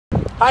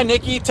Hi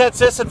Nikki, Ted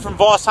Sisson from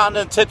Voss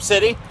Honda in Tip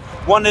City.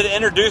 Wanted to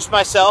introduce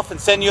myself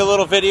and send you a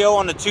little video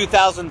on the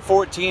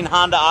 2014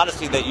 Honda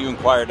Odyssey that you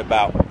inquired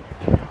about.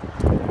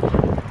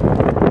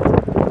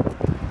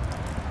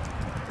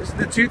 This is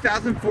the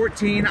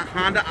 2014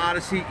 Honda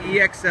Odyssey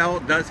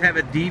EXL. It does have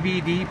a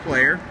DVD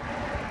player.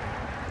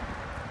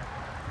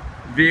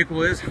 The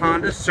vehicle is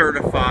Honda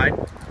certified.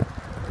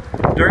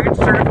 During its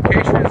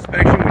certification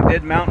inspection, we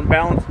did mount and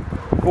balance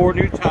 4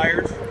 new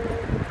tires.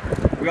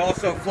 We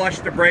also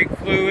flushed the brake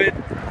fluid,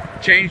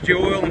 changed the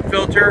oil and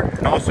filter,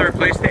 and also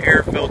replaced the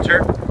air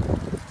filter.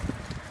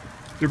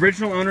 The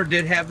original owner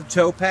did have the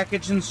tow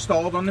package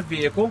installed on the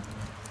vehicle.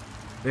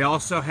 They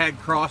also had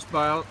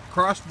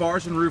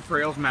crossbars and roof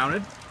rails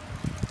mounted.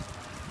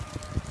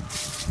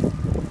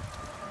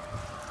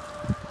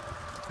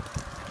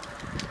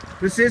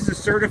 This is a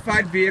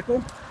certified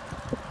vehicle.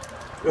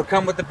 It'll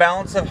come with the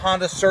balance of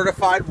Honda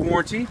certified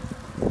warranty.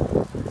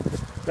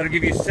 That'll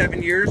give you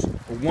 7 years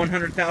or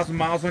 100,000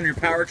 miles on your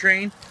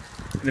powertrain,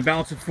 and the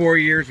balance of 4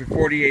 years or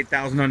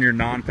 48,000 on your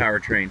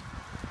non-powertrain.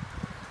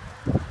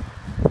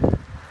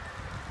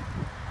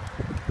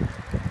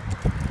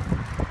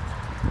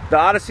 The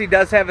Odyssey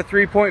does have a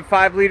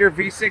 3.5 liter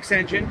V6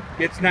 engine.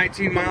 Gets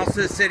 19 miles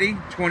to the city,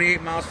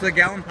 28 miles to the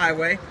gallon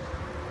highway.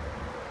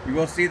 You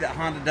will see that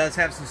Honda does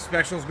have some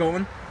specials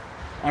going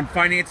on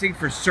financing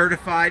for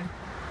certified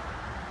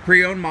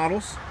pre-owned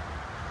models.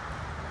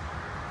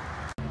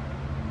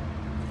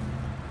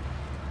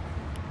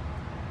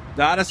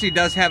 The Odyssey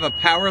does have a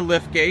power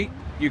lift gate.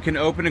 You can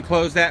open and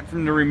close that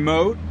from the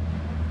remote.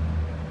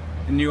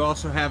 And you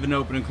also have an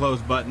open and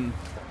close button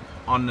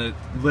on the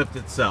lift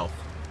itself.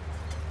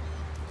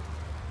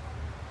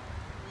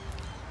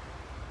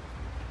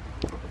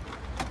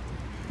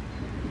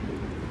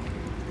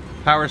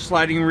 Power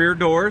sliding rear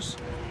doors.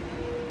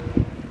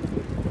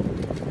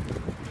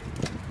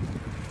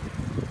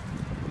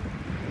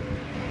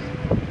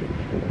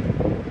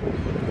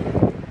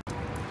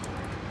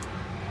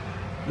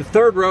 The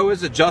third row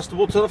is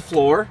adjustable to the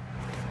floor.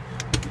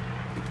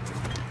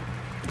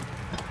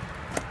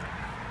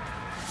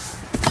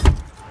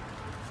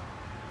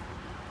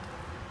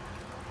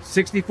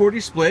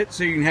 (60/40) split,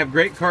 so you can have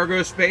great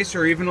cargo space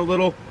or even a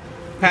little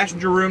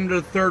passenger room to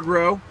the third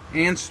row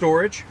and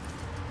storage.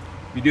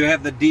 You do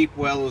have the deep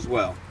well as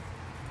well.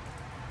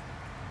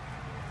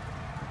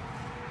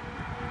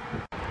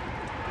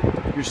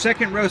 Your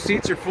second row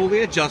seats are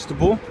fully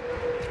adjustable.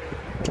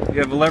 You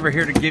have a lever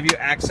here to give you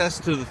access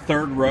to the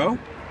third row.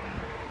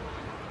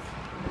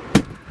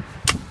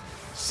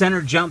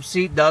 Center jump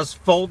seat does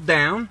fold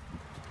down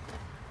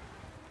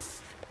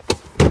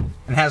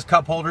and has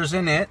cup holders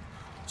in it.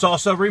 It's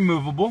also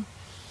removable.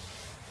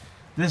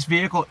 This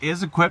vehicle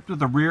is equipped with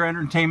a rear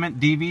entertainment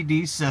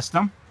DVD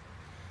system.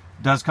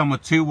 It does come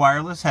with 2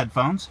 wireless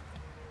headphones.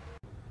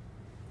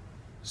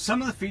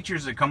 Some of the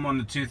features that come on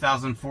the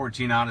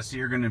 2014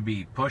 Odyssey are going to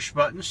be push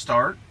button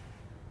start,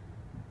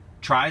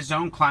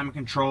 tri-zone climate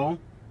control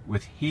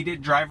with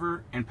heated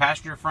driver and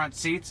passenger front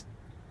seats.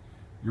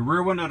 Your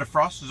rear window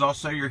defrost is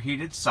also your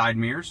heated side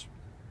mirrors.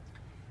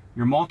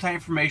 Your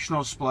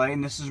multi-informational display,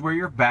 and this is where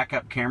your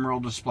backup camera will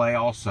display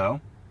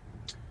also.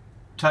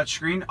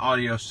 Touchscreen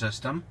audio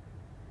system.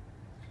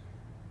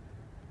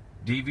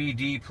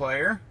 DVD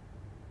player.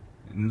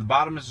 And the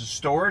bottom is a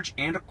storage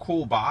and a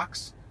cool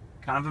box.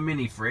 Kind of a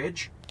mini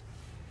fridge.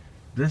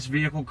 This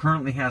vehicle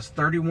currently has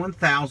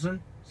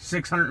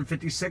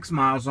 31,656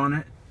 miles on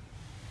it.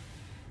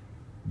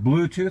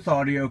 Bluetooth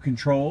audio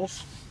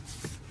controls,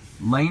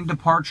 lane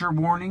departure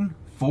warning,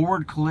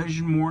 forward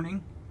collision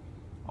warning,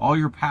 all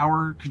your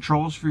power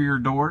controls for your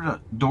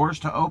doors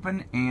to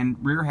open and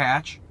rear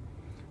hatch,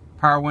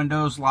 power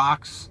windows,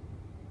 locks,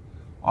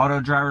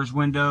 auto driver's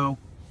window,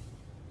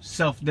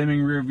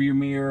 self-dimming rear view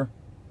mirror,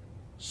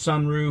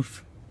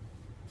 sunroof.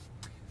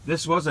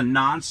 This was a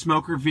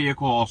non-smoker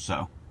vehicle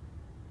also.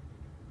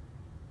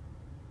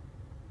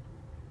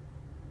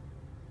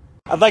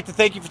 I'd like to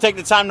thank you for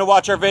taking the time to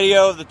watch our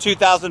video of the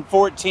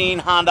 2014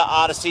 Honda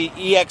Odyssey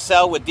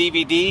EXL with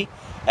DVD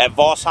at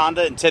Voss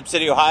Honda in Tip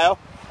City, Ohio.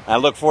 And I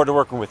look forward to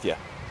working with you.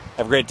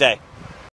 Have a great day.